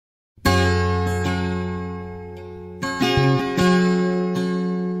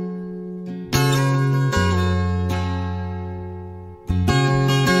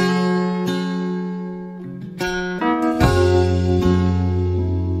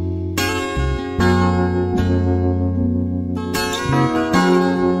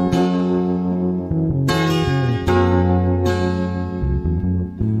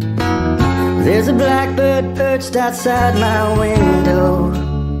perched outside my window.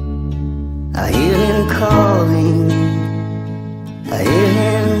 I hear him calling, I hear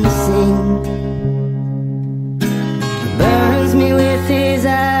him sing. He burns me with his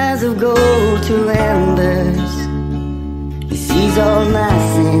eyes of gold to embers. He sees all my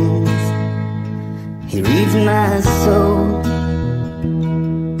sins, he reads my soul.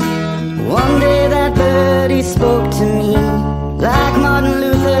 One day that bird, he spoke to me, like Martin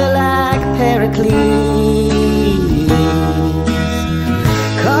Luther, like Pericles.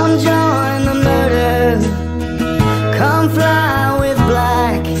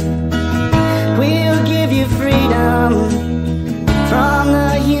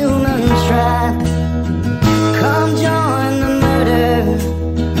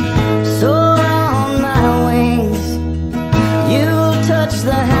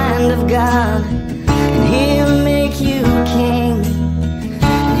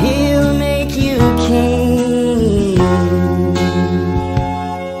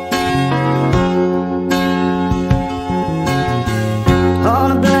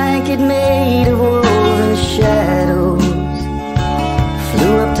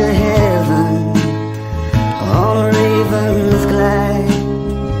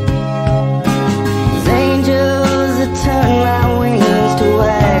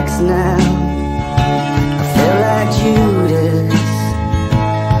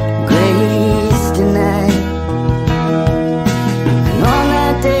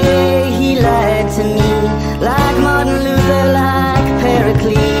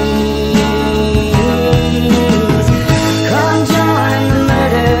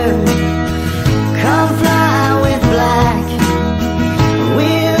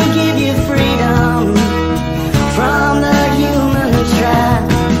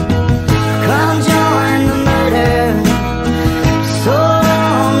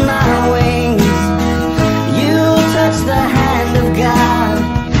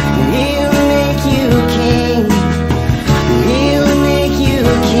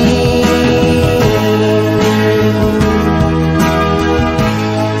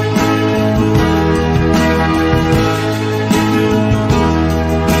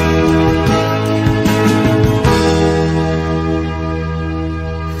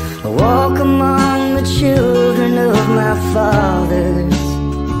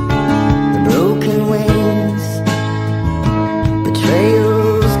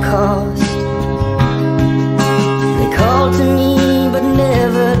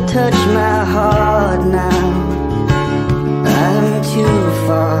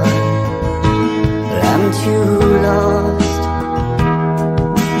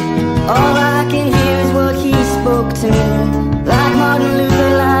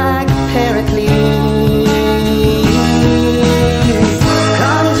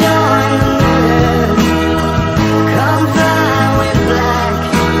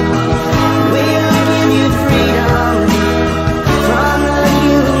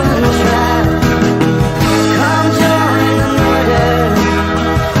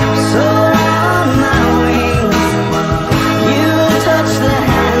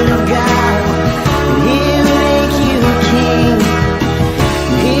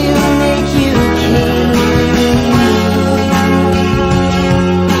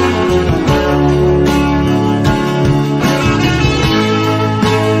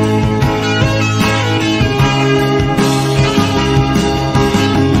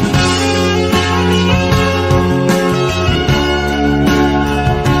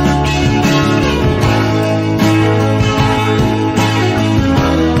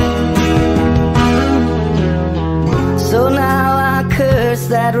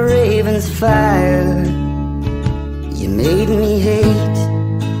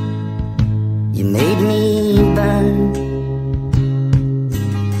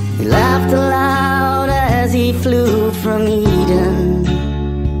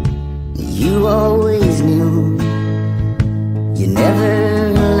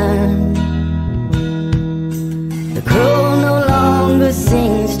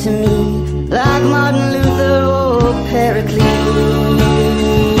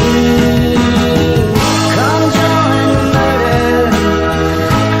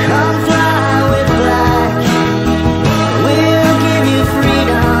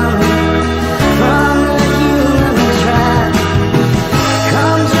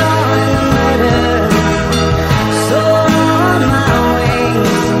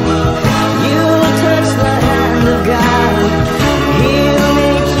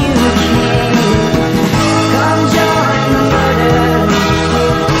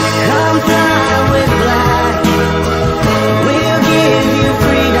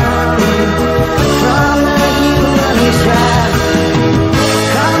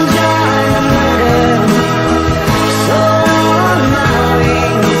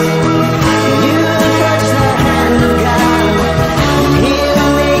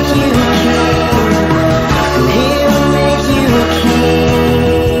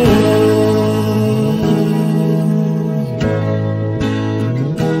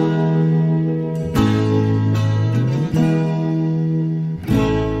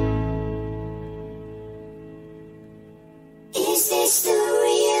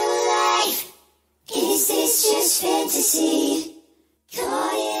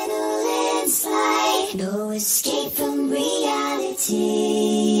 no escape from reality.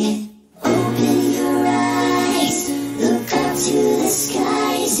 Open your eyes, look up to the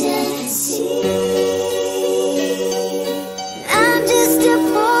skies and see. I'm just a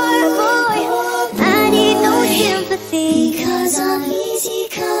poor boy, I need no sympathy, because I'm easy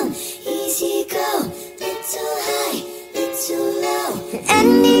come, easy go, little high, little low.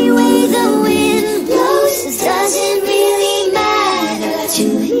 Anyway the wind blows, it doesn't really matter to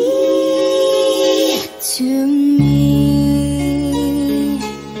me. To me,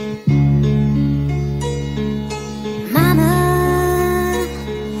 Mama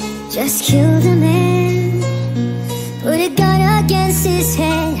just killed a man, put a gun against his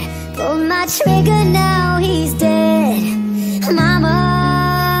head, pulled my trigger, now he's dead.